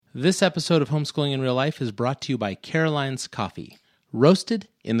This episode of Homeschooling in Real Life is brought to you by Caroline's Coffee, roasted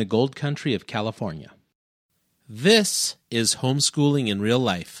in the gold country of California. This is Homeschooling in Real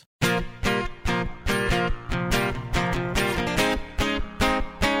Life.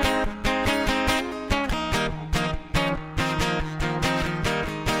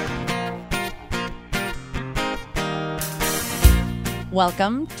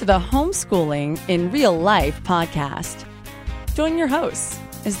 Welcome to the Homeschooling in Real Life podcast. Join your hosts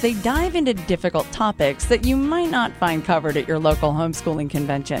as they dive into difficult topics that you might not find covered at your local homeschooling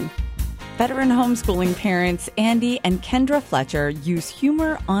convention. Veteran homeschooling parents Andy and Kendra Fletcher use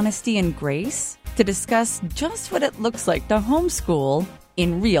humor, honesty, and grace to discuss just what it looks like to homeschool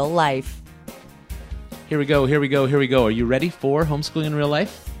in real life. Here we go. Are you ready for Homeschooling in Real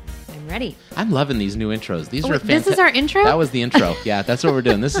Life? I'm ready. I'm loving these new intros. These are fantastic. This is our intro? That was the intro. Yeah, that's what we're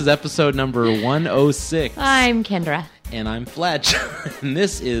doing. This is episode number 106. I'm Kendra. And I'm Fletch. And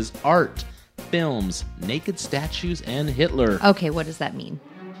this is art, films, naked statues, and Hitler. Okay, what does that mean?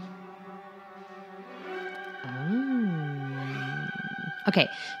 Okay,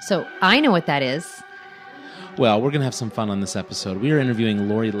 so I know what that is. Well, we're going to have some fun on this episode. We are interviewing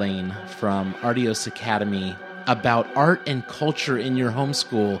Lori Lane from Artios Academy about art and culture in your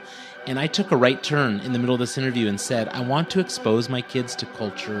homeschool. And I took a right turn in the middle of this interview and said, I want to expose my kids to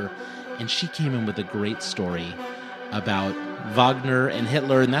culture. And she came in with a great story about Wagner and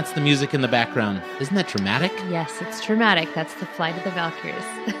Hitler, and that's the music in the background. Isn't that dramatic? Yes, it's dramatic. That's the Flight of the Valkyries.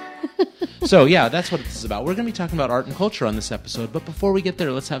 So, yeah, that's what this is about. We're going to be talking about art and culture on this episode, but before we get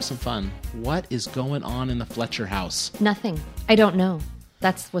there, let's have some fun. What is going on in the Fletcher house? Nothing. I don't know.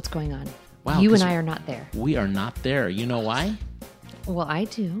 That's what's going on. Wow, you and I are not there. We are not there. You know why? Well, I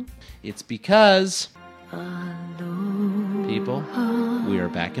do. It's because, people, we are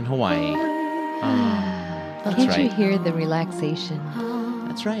back in Hawaii. That's Can't right. you hear the relaxation?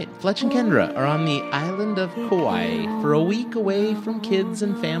 That's right. Fletch and Kendra are on the island of Kauai for a week away from kids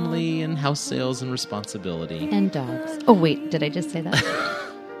and family and house sales and responsibility. And dogs. Oh, wait, did I just say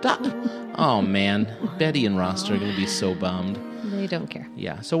that? Oh, man. Betty and Ross are going to be so bummed. They don't care.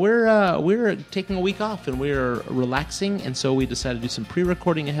 Yeah, so we're taking a week off and we're relaxing, and so we decided to do some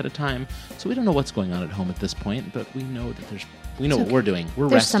pre-recording ahead of time. So we don't know what's going on at home at this point, but we know that what we're doing. We're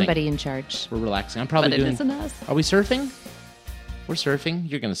There's resting. somebody in charge. We're relaxing. I'm probably But it doing. isn't us. Are we surfing? We're surfing.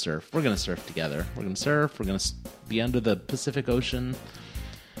 You're going to surf. We're going to surf together. We're going to surf. We're going to be under the Pacific Ocean,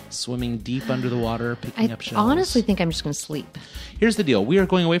 swimming deep under the water, picking up shells. I honestly think I'm just going to sleep. Here's the deal. We are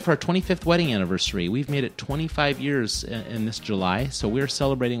going away for our 25th wedding anniversary. We've made it 25 years in this July, so we're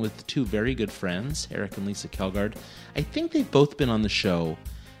celebrating with two very good friends, Eric and Lisa Kelgard. I think they've both been on the show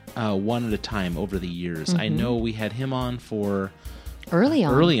one at a time over the years. Mm-hmm. I know we had him on for... Early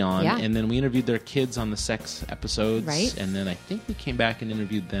on, yeah. And then we interviewed their kids on the sex episodes. Right. And then I think we came back and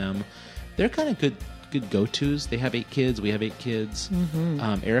interviewed them. They're kind of good go-tos. They have 8 kids. We have 8 kids.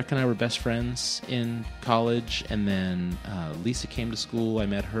 Mm-hmm. Eric and I were best friends in college, and then Lisa came to school. I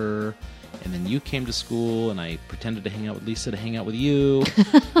met her, and then you came to school, and I pretended to hang out with Lisa to hang out with you.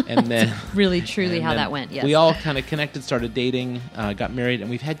 And then Really, truly how that went, yes. We all kind of connected, started dating, got married, and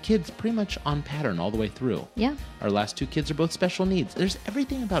we've had kids pretty much on pattern all the way through. Yeah. Our last 2 kids are both special needs.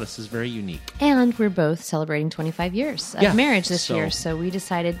 Everything about us is very unique. And we're both celebrating 25 years of marriage this year, so we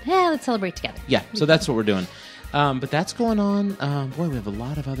decided, let's celebrate together. Yeah, so that's what we're doing. But that's going on. Boy, we have a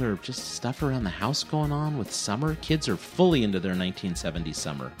lot of other just stuff around the house going on with summer. Kids are fully into their 1970s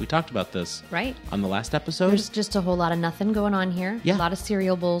summer. We talked about this on the last episode. There's just a whole lot of nothing going on here. Yeah. A lot of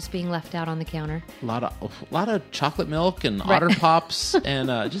cereal bowls being left out on the counter. A lot of chocolate milk and Otter Pops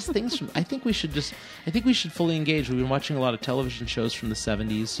and just things from. I think we should fully engage. We've been watching a lot of television shows from the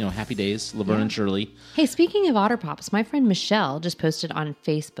 70s. You know, Happy Days, Laverne and Shirley. Hey, speaking of Otter Pops, my friend Michelle just posted on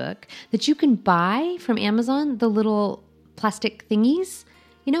Facebook that you can buy from Amazon the little plastic thingies,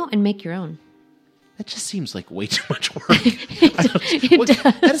 and make your own. That just seems like way too much work.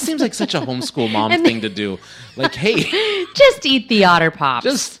 That seems like such a homeschool mom thing to do. Like, hey, just eat the Otter Pops.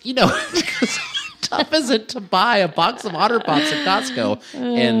 Just, how tough is it to buy a box of Otter Pops at Costco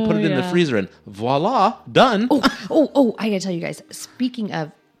and put it in the freezer and voila, done. Oh, I gotta tell you guys, speaking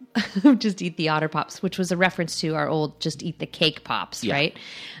of just eat the Otter Pops, which was a reference to our old just eat the cake pops, right?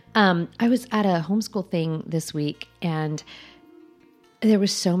 I was at a homeschool thing this week, and there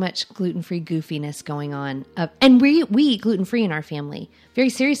was so much gluten-free goofiness going on. And we eat gluten-free in our family. Very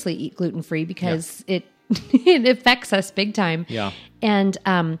seriously eat gluten-free because it affects us big time. Yeah. And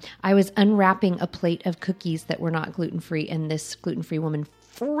I was unwrapping a plate of cookies that were not gluten-free, and this gluten-free woman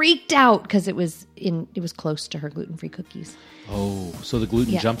freaked out because it was close to her gluten-free cookies. Oh, so the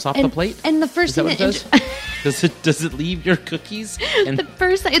gluten jumps off the plate? And the first thing that does it leave your cookies? And the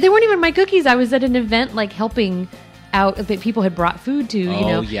first they weren't even my cookies. I was at an event like helping out that people had brought food to,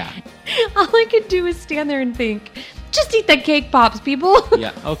 Oh, yeah. All I could do is stand there and think, just eat the cake pops, people.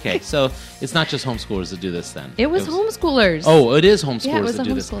 Yeah, okay. So it's not just homeschoolers that do this then. It was homeschoolers. Oh, it is homeschoolers Yeah, it was that a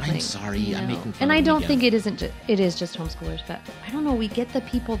do this. homeschool thing. I'm sorry. I'm making fun And of I them don't again. think it is just homeschoolers, but I don't know. We get the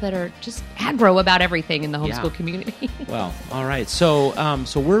people that are just aggro about everything in the homeschool community. Well, all right. So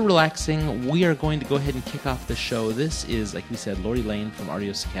we're relaxing. We are going to go ahead and kick off the show. This is, like we said, Lori Lane from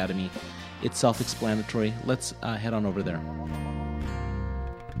Ardios Academy. It's self-explanatory. Let's head on over there.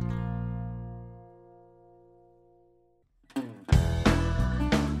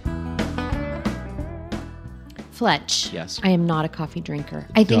 Fletch. Yes. I am not a coffee drinker.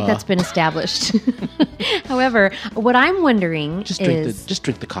 I think Duh. that's been established. However, what I'm wondering Just is...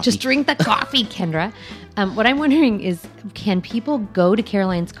 drink the coffee. Just drink the coffee, Kendra. What I'm wondering is, can people go to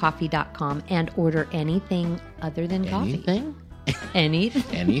carolinescoffee.com and order anything other than coffee? Anything?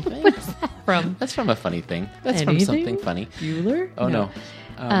 Anything? Anything? What's that from? That's from a funny thing. That's from Anything? something funny. Bueller? Oh, no.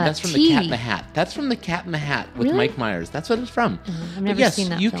 That's from tea. The Cat in the Hat. That's from The Cat in the Hat with Really? Mike Myers. That's what it's from. I've never yes, seen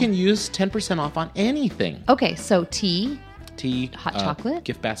that you film. can use 10% off on anything. Okay, so tea. Hot chocolate?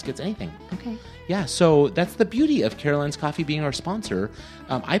 Gift baskets, anything. Okay. Yeah, so that's the beauty of Caroline's Coffee being our sponsor.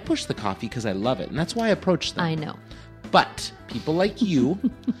 I push the coffee because I love it, and that's why I approach them. I know. But people like you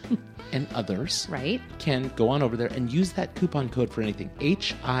and others Right. can go on over there and use that coupon code for anything.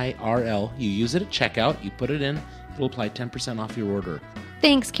 HIRL. You use it at checkout. You put it in. It'll apply 10% off your order.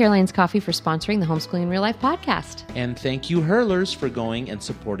 Thanks, Caroline's Coffee, for sponsoring the Homeschooling in Real Life podcast. And thank you, Hurlers, for going and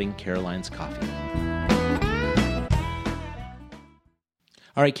supporting Caroline's Coffee.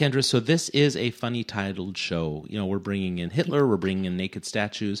 All right, Kendra, so this is a funny titled show. You know, we're bringing in Hitler, we're bringing in naked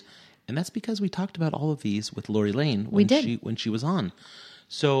statues, and that's because we talked about all of these with Lori Lane when she was on.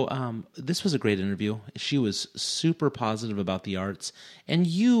 So this was a great interview. She was super positive about the arts, and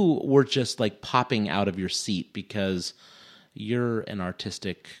you were just like popping out of your seat because you're an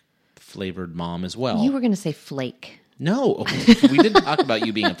artistic flavored mom as well. You were going to say flake. No, we didn't talk about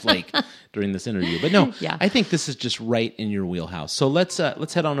you being a flake during this interview, but no, Yeah. I think this is just right in your wheelhouse. So let's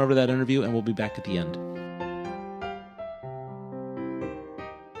head on over to that interview, and we'll be back at the end.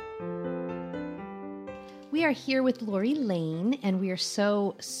 We are here with Lori Lane, and we are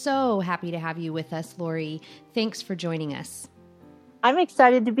so, so happy to have you with us, Lori. Thanks for joining us. I'm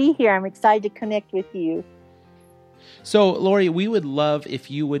excited to be here. I'm excited to connect with you. So, Lori, we would love if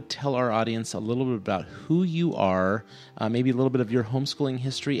you would tell our audience a little bit about who you are, maybe a little bit of your homeschooling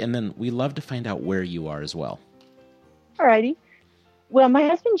history, and then we love to find out where you are as well. All righty. Well, my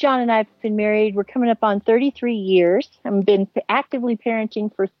husband John and I have been married. We're coming up on 33 years. I've been actively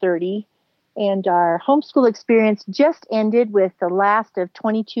parenting for 30. And our homeschool experience just ended with the last of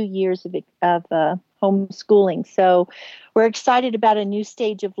 22 years of homeschooling. So we're excited about a new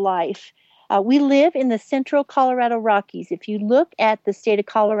stage of life. We live in the central Colorado Rockies. If you look at the state of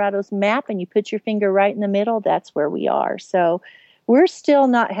Colorado's map and you put your finger right in the middle, that's where we are. So we're still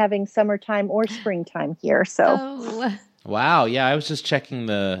not having summertime or springtime here. So. Oh. Wow, yeah, I was just checking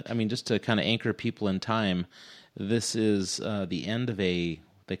just to kind of anchor people in time, this is the end of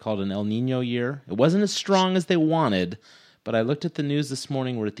they called it an El Nino year. It wasn't as strong as they wanted, but I looked at the news this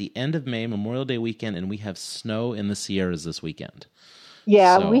morning. We're at the end of May, Memorial Day weekend, and we have snow in the Sierras this weekend.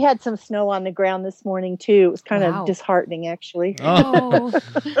 Yeah, So- we had some snow on the ground this morning, too. It was kind Wow. of disheartening, actually. Oh.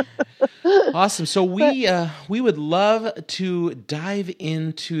 Awesome. So we would love to dive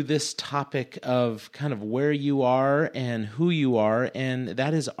into this topic of kind of where you are and who you are, and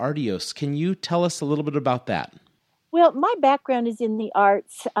that is Ardios. Can you tell us a little bit about that? Well, my background is in the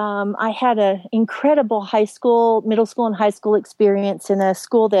arts. I had an incredible middle school and high school experience in a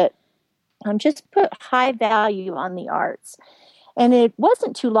school that just put high value on the arts. And it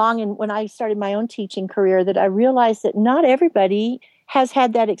wasn't too long when I started my own teaching career that I realized that not everybody has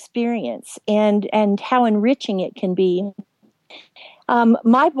had that experience and how enriching it can be.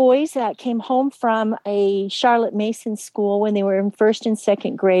 My boys came home from a Charlotte Mason school when they were in first and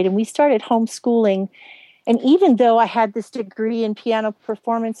second grade, and we started homeschooling. And even though I had this degree in piano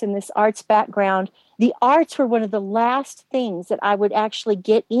performance and this arts background, the arts were one of the last things that I would actually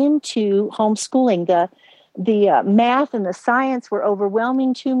get into homeschooling. The math and the science were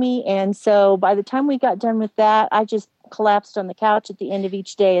overwhelming to me. And so by the time we got done with that, I just collapsed on the couch at the end of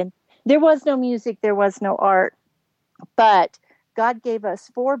each day. And there was no music, there was no art. But God gave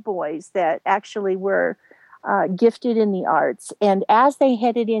us 4 boys that actually were gifted in the arts. And as they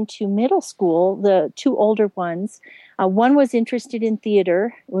headed into middle school, the 2 older ones, One was interested in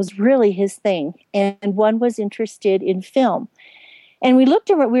theater, it was really his thing, and one was interested in film. And we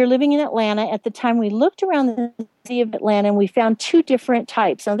were living in Atlanta at the time. We looked around the city of Atlanta and we found two different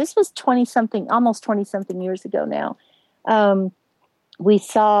types. Now, this was almost 20-something years ago now. We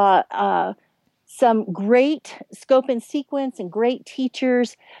saw some great scope and sequence and great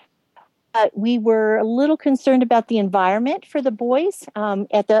teachers. We were a little concerned about the environment for the boys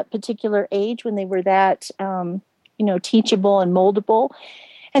at that particular age when they were that, teachable and moldable.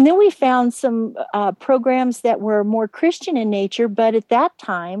 And then we found some programs that were more Christian in nature, but at that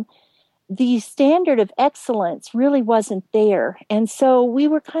time, the standard of excellence really wasn't there. And so we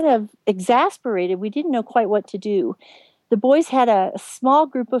were kind of exasperated. We didn't know quite what to do. The boys had a small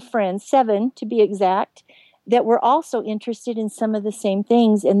group of friends, 7 to be exact, that were also interested in some of the same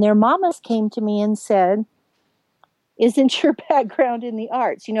things. And their mamas came to me and said, isn't your background in the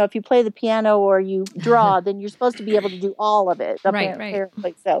arts? If you play the piano or you draw, then you're supposed to be able to do all of it.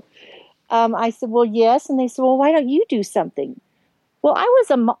 Apparently. So I said, well, yes. And they said, well, why don't you do something? Well, I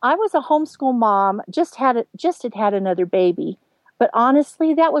was a homeschool mom, just had another baby. But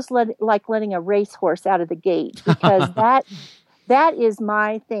honestly, that was like letting a racehorse out of the gate, because that is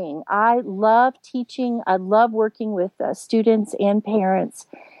my thing. I love teaching. I love working with students and parents.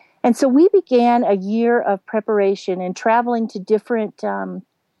 And so we began a year of preparation and traveling to different,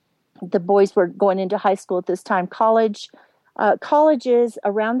 the boys were going into high school at this time, colleges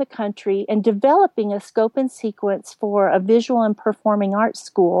around the country, and developing a scope and sequence for a visual and performing arts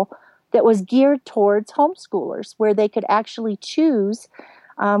school that was geared towards homeschoolers, where they could actually choose,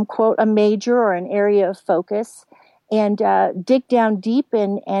 quote, a major or an area of focus, and dig down deep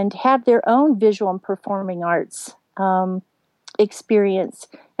and have their own visual and performing arts experience.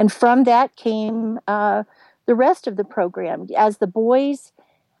 And from that came the rest of the program. As the boys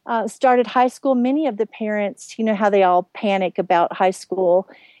started high school, many of the parents, how they all panic about high school,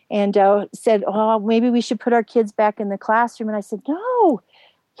 and said, oh, maybe we should put our kids back in the classroom. And I said, no,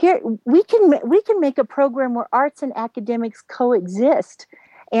 here we can make a program where arts and academics coexist.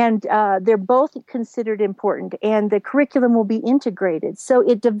 And they're both considered important, and the curriculum will be integrated. So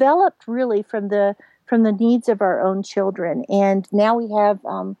it developed really from the needs of our own children. And now we have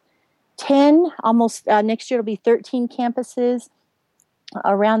 10, almost next year it'll be 13 campuses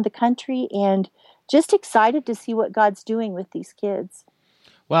around the country, and just excited to see what God's doing with these kids.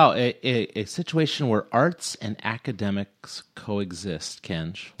 Wow, a situation where arts and academics coexist.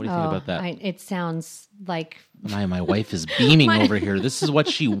 Kenj, what do you think about that? It sounds like... My wife is beaming over here. This is what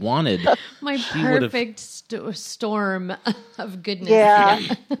she wanted. Perfect storm of goodness. Yeah.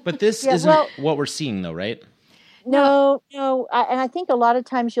 But this isn't what we're seeing, though, right? No. And I think a lot of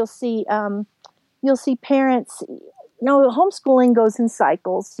times you'll see parents... homeschooling goes in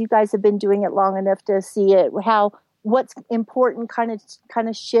cycles. You guys have been doing it long enough to see it, what's important kind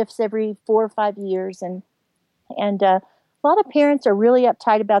of shifts every 4 or 5 years, and a lot of parents are really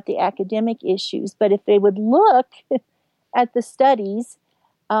uptight about the academic issues. But if they would look at the studies,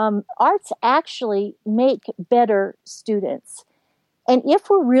 arts actually make better students. And if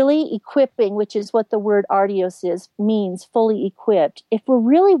we're really equipping, which is what the word artios means, fully equipped, if we're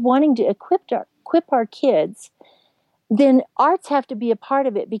really wanting to equip our kids, then arts have to be a part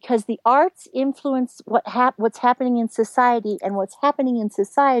of it, because the arts influence what's happening in society, and what's happening in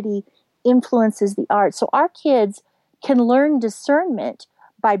society influences the arts. So our kids can learn discernment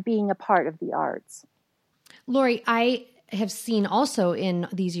by being a part of the arts. Lori, I have seen also in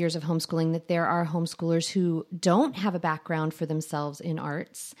these years of homeschooling that there are homeschoolers who don't have a background for themselves in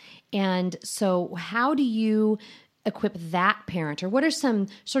arts. And so how do you equip that parent, or what are some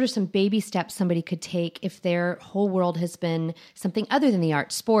baby steps somebody could take if their whole world has been something other than the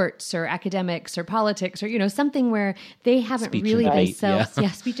arts, sports or academics or politics, or something where they haven't speech really and debate,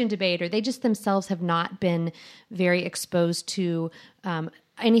 themselves, speech and debate, or they just themselves have not been very exposed to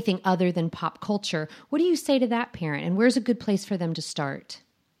anything other than pop culture. What do you say to that parent, and where's a good place for them to start?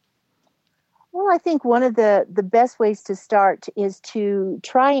 Well, I think one of the best ways to start is to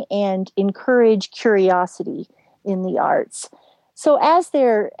try and encourage curiosity in the arts. So as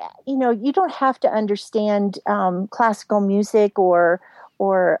they're, you don't have to understand classical music or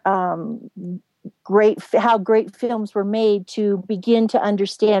how great films were made to begin to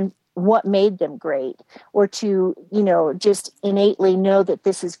understand what made them great, or to, just innately know that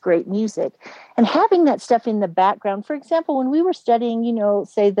this is great music. And having that stuff in the background, for example, when we were studying,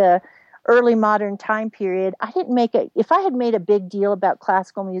 say the early modern time period, if I had made a big deal about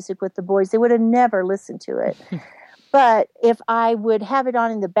classical music with the boys, they would have never listened to it. But if I would have it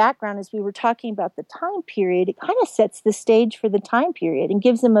on in the background as we were talking about the time period, it kind of sets the stage for the time period and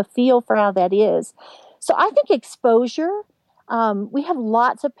gives them a feel for how that is. So I think exposure, we have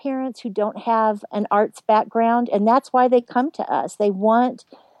lots of parents who don't have an arts background, and that's why they come to us. They want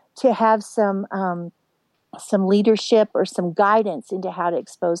to have some leadership or some guidance into how to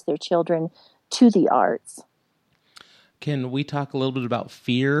expose their children to the arts. Can we talk a little bit about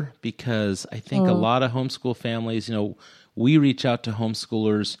fear? Because I think a lot of homeschool families, we reach out to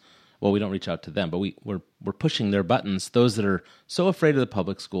homeschoolers. Well, we don't reach out to them, but we're pushing their buttons. Those that are so afraid of the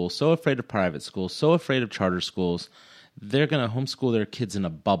public school, so afraid of private schools, so afraid of charter schools, they're going to homeschool their kids in a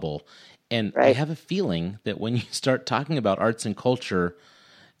bubble. And I have a feeling that when you start talking about arts and culture,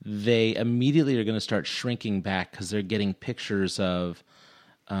 they immediately are going to start shrinking back because they're getting pictures of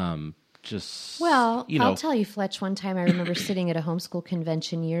I'll tell you, Fletch, one time I remember sitting at a homeschool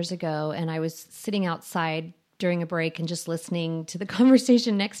convention years ago, and I was sitting outside during a break and just listening to the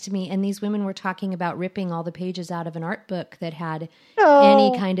conversation next to me, and these women were talking about ripping all the pages out of an art book that had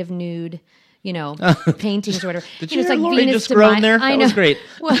any kind of nude, paintings or whatever. Did you hear Lori just groan there? That was great.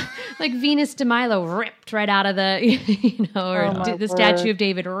 Well, like Venus de Milo ripped right out of the, the statue of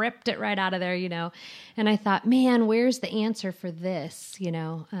David ripped it right out of there, And I thought, man, where's the answer for this,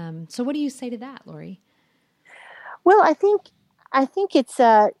 So what do you say to that, Lori? Well, I think it's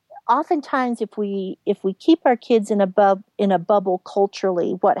oftentimes if we keep our kids in a bubble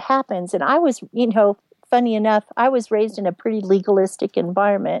culturally, what happens? And I was, funny enough, I was raised in a pretty legalistic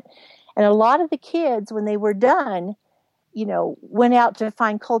environment. And a lot of the kids, when they were done, went out to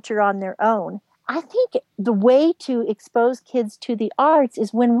find culture on their own. I think the way to expose kids to the arts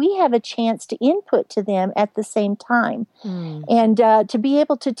is when we have a chance to input to them at the same time, and to be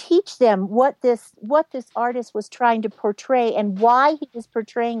able to teach them what this artist was trying to portray and why he was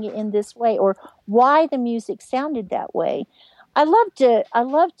portraying it in this way, or why the music sounded that way. I love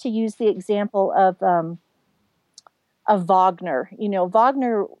to use the example of Wagner.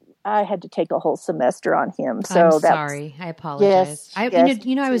 Wagner. I had to take a whole semester on him. So I'm sorry. I apologize. Yes, I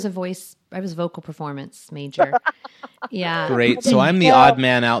was a vocal performance major. Yeah. Great. So I'm the odd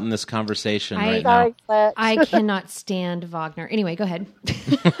man out in this conversation right now. I cannot stand Wagner. Anyway, go ahead.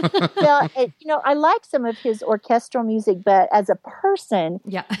 Well, I like some of his orchestral music, but as a person,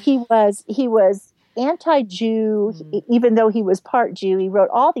 he was anti-Jew, even though he was part Jew. He wrote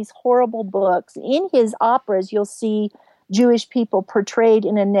all these horrible books. In his operas, you'll see Jewish people portrayed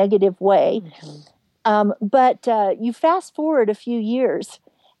in a negative way. But you fast forward a few years,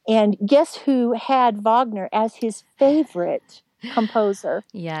 and guess who had Wagner as his favorite composer?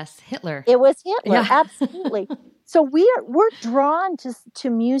 Yes, Hitler. It was Hitler, absolutely. So we're drawn to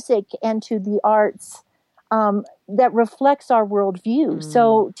music and to the arts that reflects our worldview.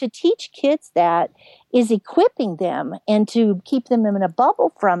 So to teach kids that is equipping them, and to keep them in a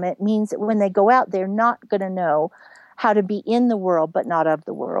bubble from it means that when they go out, they're not going to know how to be in the world, but not of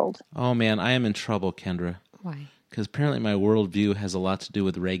the world. Oh, man, I am in trouble, Kendra. Why? Because apparently my worldview has a lot to do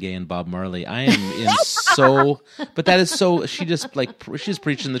with reggae and Bob Marley. I am in but that is she's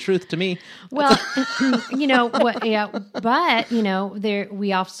preaching the truth to me. Well,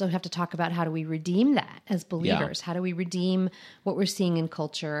 we also have to talk about how do we redeem that as believers? Yeah. How do we redeem what we're seeing in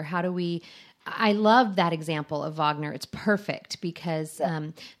culture? I love that example of Wagner. It's perfect because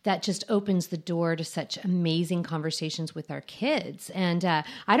that just opens the door to such amazing conversations with our kids. And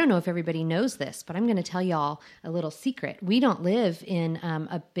I don't know if everybody knows this, but I'm going to tell y'all a little secret. We don't live in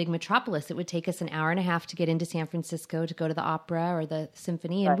a big metropolis. It would take us an hour and a half to get into San Francisco to go to the opera or the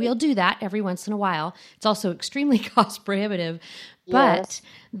symphony. And we'll do that every once in a while. It's also extremely cost prohibitive. But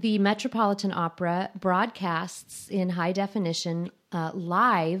the Metropolitan Opera broadcasts in high definition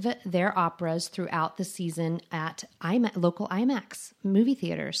live their operas throughout the season at local IMAX movie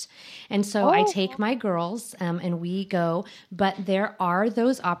theaters. And so I take my girls and we go, but there are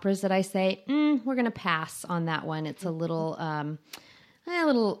those operas that I say, we're going to pass on that one. It's a little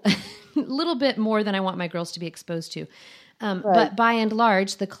little bit more than I want my girls to be exposed to. But by and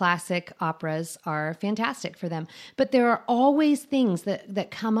large, the classic operas are fantastic for them. But there are always things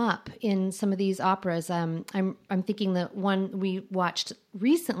that come up in some of these operas. I'm thinking the one we watched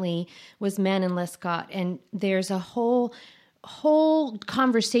recently was Men in Lescaut, and there's a whole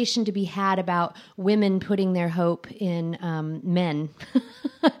conversation to be had about women putting their hope in men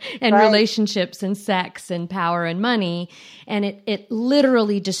and relationships and sex and power and money, and it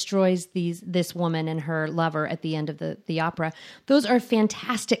literally destroys this woman and her lover at the end of the opera. Those are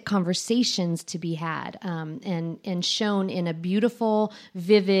fantastic conversations to be had and shown in a beautiful,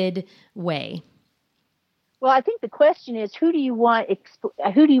 vivid way. Well, I think the question is, who do you want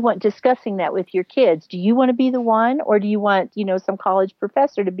discussing that with your kids? Do you want to be the one, or do you want, some college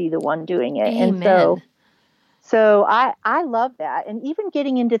professor to be the one doing it? Amen. And so, So I love that. And even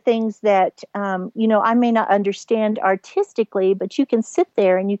getting into things that, I may not understand artistically, but you can sit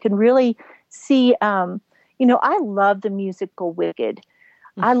there and you can really see, I love the musical Wicked.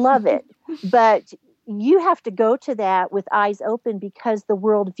 I love it. But you have to go to that with eyes open because the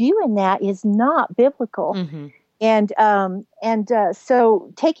worldview in that is not biblical. Mm-hmm. And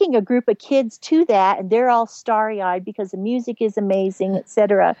so taking a group of kids to that, and they're all starry-eyed because the music is amazing, et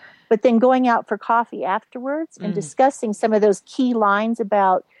cetera. But then going out for coffee afterwards and discussing some of those key lines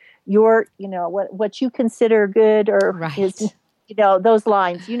about your, what you consider good or is, those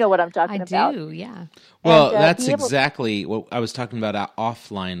lines. You know what I'm talking about. I do, yeah. Well, that's exactly what I was talking about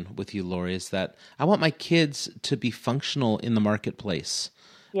offline with you, Lori, is that I want my kids to be functional in the marketplace.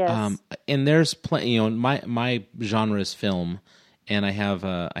 Yes. And there's plenty, my genre is film, and I have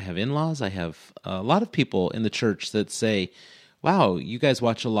in-laws. I have a lot of people in the church that say, wow, you guys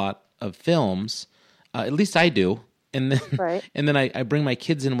watch a lot of films. At least I do. And then, and then I bring my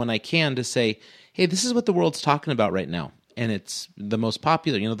kids in when I can to say, hey, this is what the world's talking about right now. And it's the most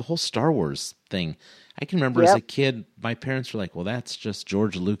popular, the whole Star Wars thing. I can remember as a kid, my parents were like, well, that's just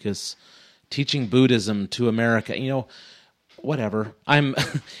George Lucas teaching Buddhism to America, whatever.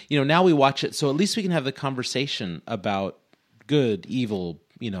 Now we watch it. So at least we can have the conversation about good, evil,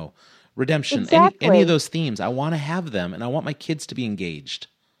 redemption, any of those themes. I want to have them, and I want my kids to be engaged.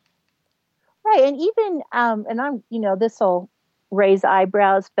 Right. And even, and I'm, this will raise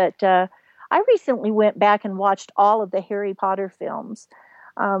eyebrows, but I recently went back and watched all of the Harry Potter films,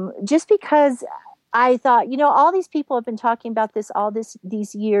 just because I thought, all these people have been talking about this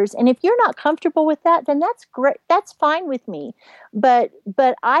these years, and if you're not comfortable with that, then that's great. That's fine with me. But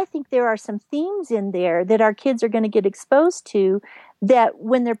I think there are some themes in there that our kids are going to get exposed to, that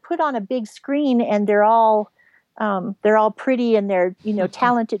when they're put on a big screen and they're all pretty and they're,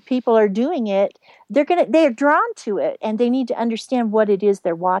 talented people are doing it, they're drawn to it, and they need to understand what it is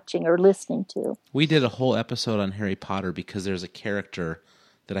they're watching or listening to. We did a whole episode on Harry Potter because there's a character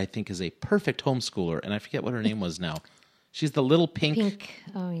that I think is a perfect homeschooler, and I forget what her name was now. She's the little pink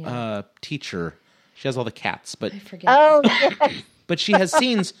teacher. She has all the cats, but I forget. Oh, yes. But she has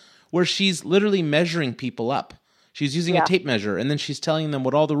scenes where she's literally measuring people up. She's using a tape measure, and then she's telling them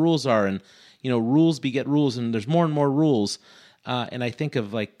what all the rules are, and rules beget rules, and there's more and more rules. And I think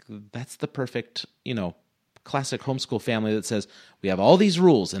of that's the perfect classic homeschool family that says we have all these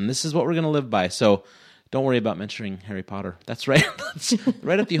rules, and this is what we're going to live by. So don't worry about mentioning Harry Potter. That's right. That's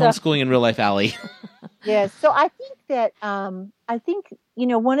right up the homeschooling in real life alley. Yes. So I think that,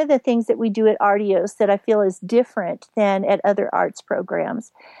 one of the things that we do at Artios that I feel is different than at other arts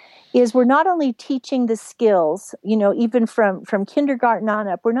programs is we're not only teaching the skills, even from kindergarten on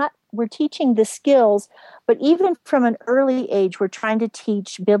up, we're teaching the skills, but even from an early age, we're trying to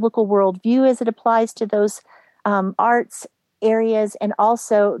teach biblical worldview as it applies to those arts areas, and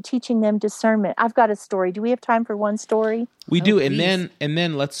also teaching them discernment. I've got a story. Do we have time for one story? We do, and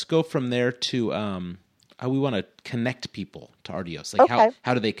then let's go from there to we want to connect people to Artios.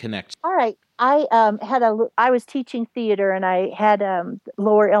 How do they connect? All right. I was teaching theater, and I had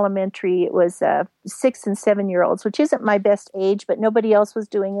lower elementary. It was 6 and 7 year olds, which isn't my best age, but nobody else was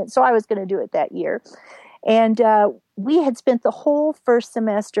doing it, so I was going to do it that year. And we had spent the whole first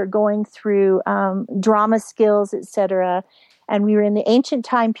semester going through drama skills, et cetera. And we were in the ancient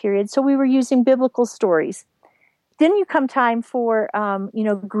time period, so we were using biblical stories. Then you come time for,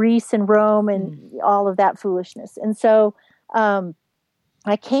 Greece and Rome and all of that foolishness. And so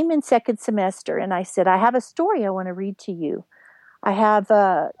I came in second semester, and I said, I have a story I want to read to you. I have,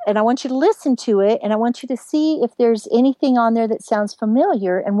 and I want you to listen to it, and I want you to see if there's anything on there that sounds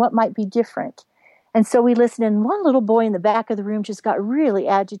familiar and what might be different. And so we listened, and one little boy in the back of the room just got really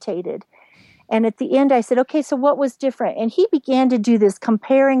agitated. And at the end, I said, okay, so what was different? And he began to do this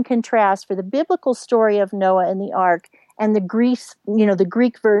compare and contrast for the biblical story of Noah and the ark and the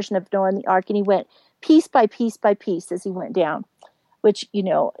Greek version of Noah and the ark. And he went piece by piece by piece as he went down, which,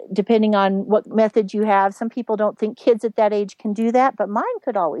 depending on what method you have, some people don't think kids at that age can do that, but mine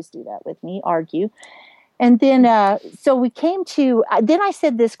could always do that with me, argue. And then, so we came to, then I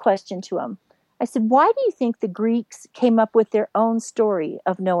said this question to him. I said, why do you think the Greeks came up with their own story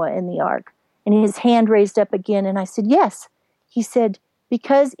of Noah and the ark? And his hand raised up again, and I said, yes. He said,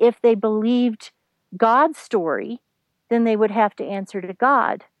 because if they believed God's story, then they would have to answer to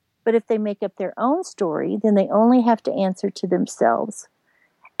God. But if they make up their own story, then they only have to answer to themselves.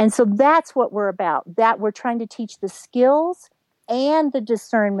 And so that's what we're about, that we're trying to teach the skills and the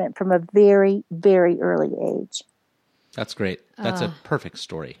discernment from a very, very early age. That's great. That's a perfect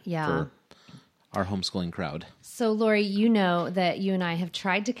story for our homeschooling crowd. So, Lori, you know that you and I have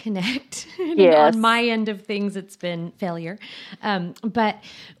tried to connect. Yes. On my end of things, it's been failure. But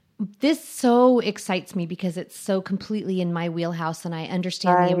this so excites me because it's so completely in my wheelhouse, and I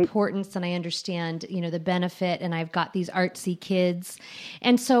understand the importance, and I understand, the benefit, and I've got these artsy kids.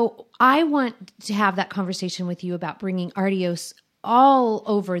 And so I want to have that conversation with you about bringing Artios all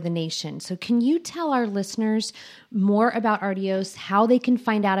over the nation. So can you tell our listeners more about Artios, how they can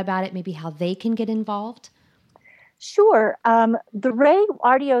find out about it, maybe how they can get involved? Sure. The way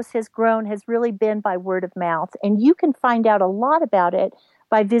Artios has grown has really been by word of mouth, and you can find out a lot about it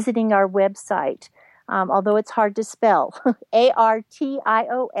by visiting our website, although it's hard to spell,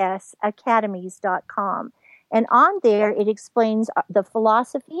 ARTIOS academies.com. And on there, it explains the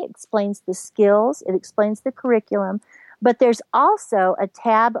philosophy, it explains the skills, it explains the curriculum, but there's also a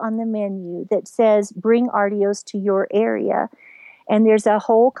tab on the menu that says, bring Artios to your area. And there's a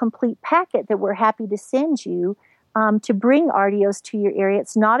whole complete packet that we're happy to send you to bring Artios to your area.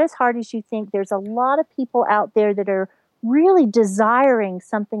 It's not as hard as you think. There's a lot of people out there that are really desiring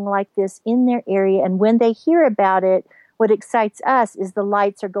something like this in their area. And when they hear about it, what excites us is the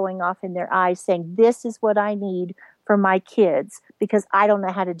lights are going off in their eyes saying, this is what I need for my kids because I don't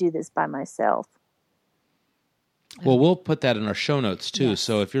know how to do this by myself. Well, we'll put that in our show notes too. Yes.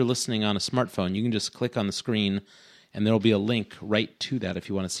 So if you're listening on a smartphone, you can just click on the screen and there'll be a link right to that if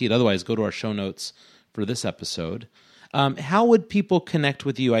you want to see it. Otherwise, go to our show notes for this episode. How would people connect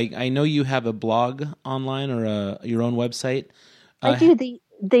with you? I know you have a blog online or your own website. I do. The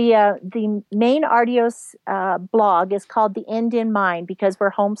main Artios blog is called The End in Mind because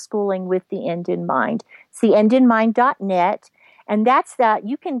we're homeschooling with the end in mind. It's theendinmind.net. And that's that.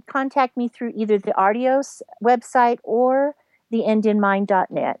 You can contact me through either the Artios website or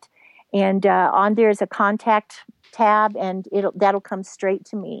theendinmind.net. And on there is a contact tab, and that'll come straight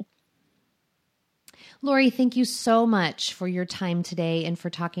to me. Lori, thank you so much for your time today and for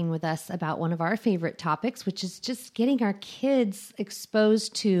talking with us about one of our favorite topics, which is just getting our kids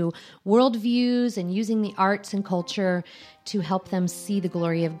exposed to worldviews and using the arts and culture to help them see the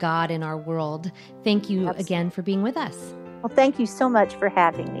glory of God in our world. Thank you again for being with us. Well, thank you so much for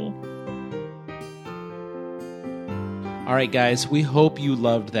having me. All right, guys, we hope you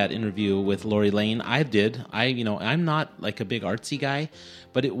loved that interview with Lori Lane. I did. I'm not like a big artsy guy,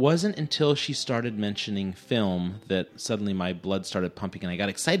 but it wasn't until she started mentioning film that suddenly my blood started pumping and I got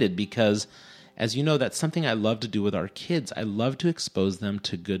excited because, as you know, that's something I love to do with our kids. I love to expose them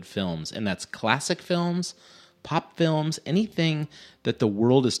to good films, and that's classic films, pop films, anything that the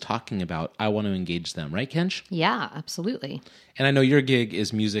world is talking about. I want to engage them. Right, Kench? Yeah, absolutely. And I know your gig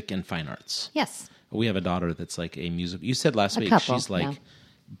is music and fine arts. Yes. We have a daughter that's like a music. You said last week couple, she's like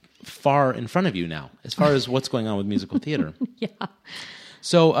far in front of you now as far as what's going on with musical theater. Yeah.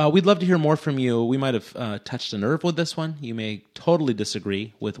 So we'd love to hear more from you. We might have touched a nerve with this one. You may totally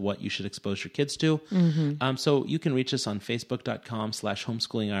disagree with what you should expose your kids to. Mm-hmm. So you can reach us on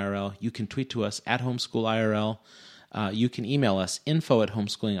Facebook.com/homeschoolingIRL. You can tweet to us at homeschoolIRL. You can email us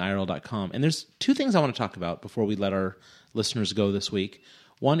info@homeschoolingirl.com. And there's two things I want to talk about before we let our listeners go this week.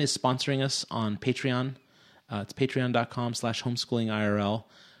 One is sponsoring us on Patreon. It's patreon.com/homeschoolingIRL.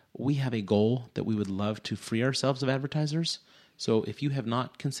 We have a goal that we would love to free ourselves of advertisers. So if you have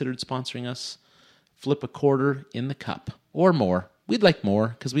not considered sponsoring us, flip a quarter in the cup or more. We'd like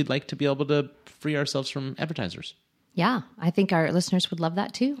more because we'd like to be able to free ourselves from advertisers. Yeah, I think our listeners would love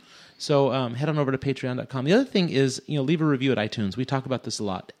that too. So head on over to patreon.com. The other thing is, leave a review at iTunes. We talk about this a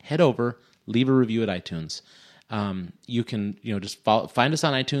lot. Head over, leave a review at iTunes. You can, just find us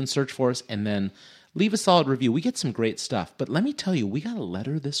on iTunes, search for us, and then leave a solid review. We get some great stuff. But let me tell you, we got a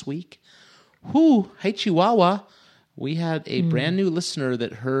letter this week. Hey, Chihuahua. We had a brand new listener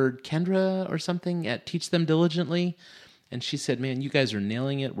that heard Kendra or something at Teach Them Diligently. And she said, man, you guys are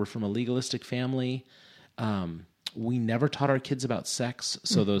nailing it. We're from a legalistic family. We never taught our kids about sex.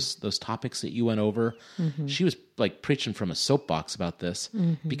 So those topics that you went over, she was like preaching from a soapbox about this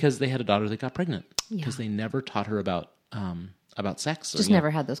because they had a daughter that got pregnant because they never taught her about sex. Just never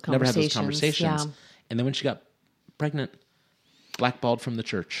had those conversations. Yeah. And then when she got pregnant, blackballed from the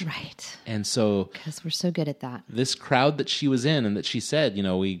church. Right. And so, because we're so good at that. This crowd that she was in and that she said,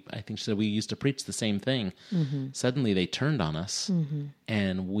 I think she said we used to preach the same thing. Suddenly they turned on us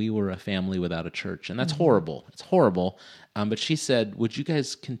and we were a family without a church. And that's horrible. It's horrible. But she said, would you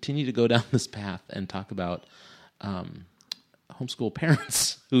guys continue to go down this path and talk about homeschool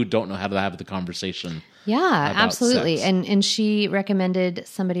parents who don't know how to have the conversation? Yeah, absolutely. Sex. And she recommended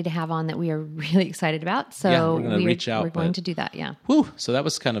somebody to have on that we are really excited about. So we're going to reach out. We're going to do that, yeah. So that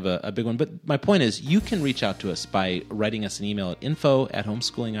was kind of a big one. But my point is, you can reach out to us by writing us an email at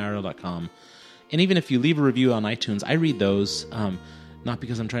info@homeschoolingirl.com. And even if you leave a review on iTunes, I read those, not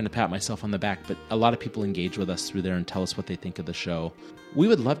because I'm trying to pat myself on the back, but a lot of people engage with us through there and tell us what they think of the show. We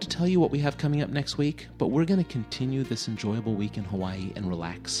would love to tell you what we have coming up next week, but we're going to continue this enjoyable week in Hawaii and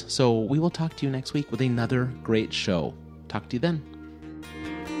relax. So we will talk to you next week with another great show. Talk to you then.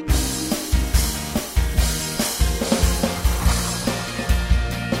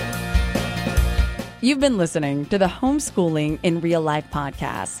 You've been listening to the Homeschooling in Real Life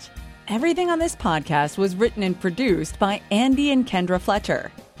podcast. Everything on this podcast was written and produced by Andy and Kendra Fletcher.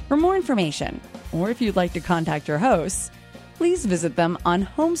 For more information, or if you'd like to contact your hosts, please visit them on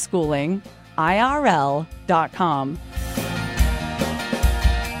homeschoolingirl.com.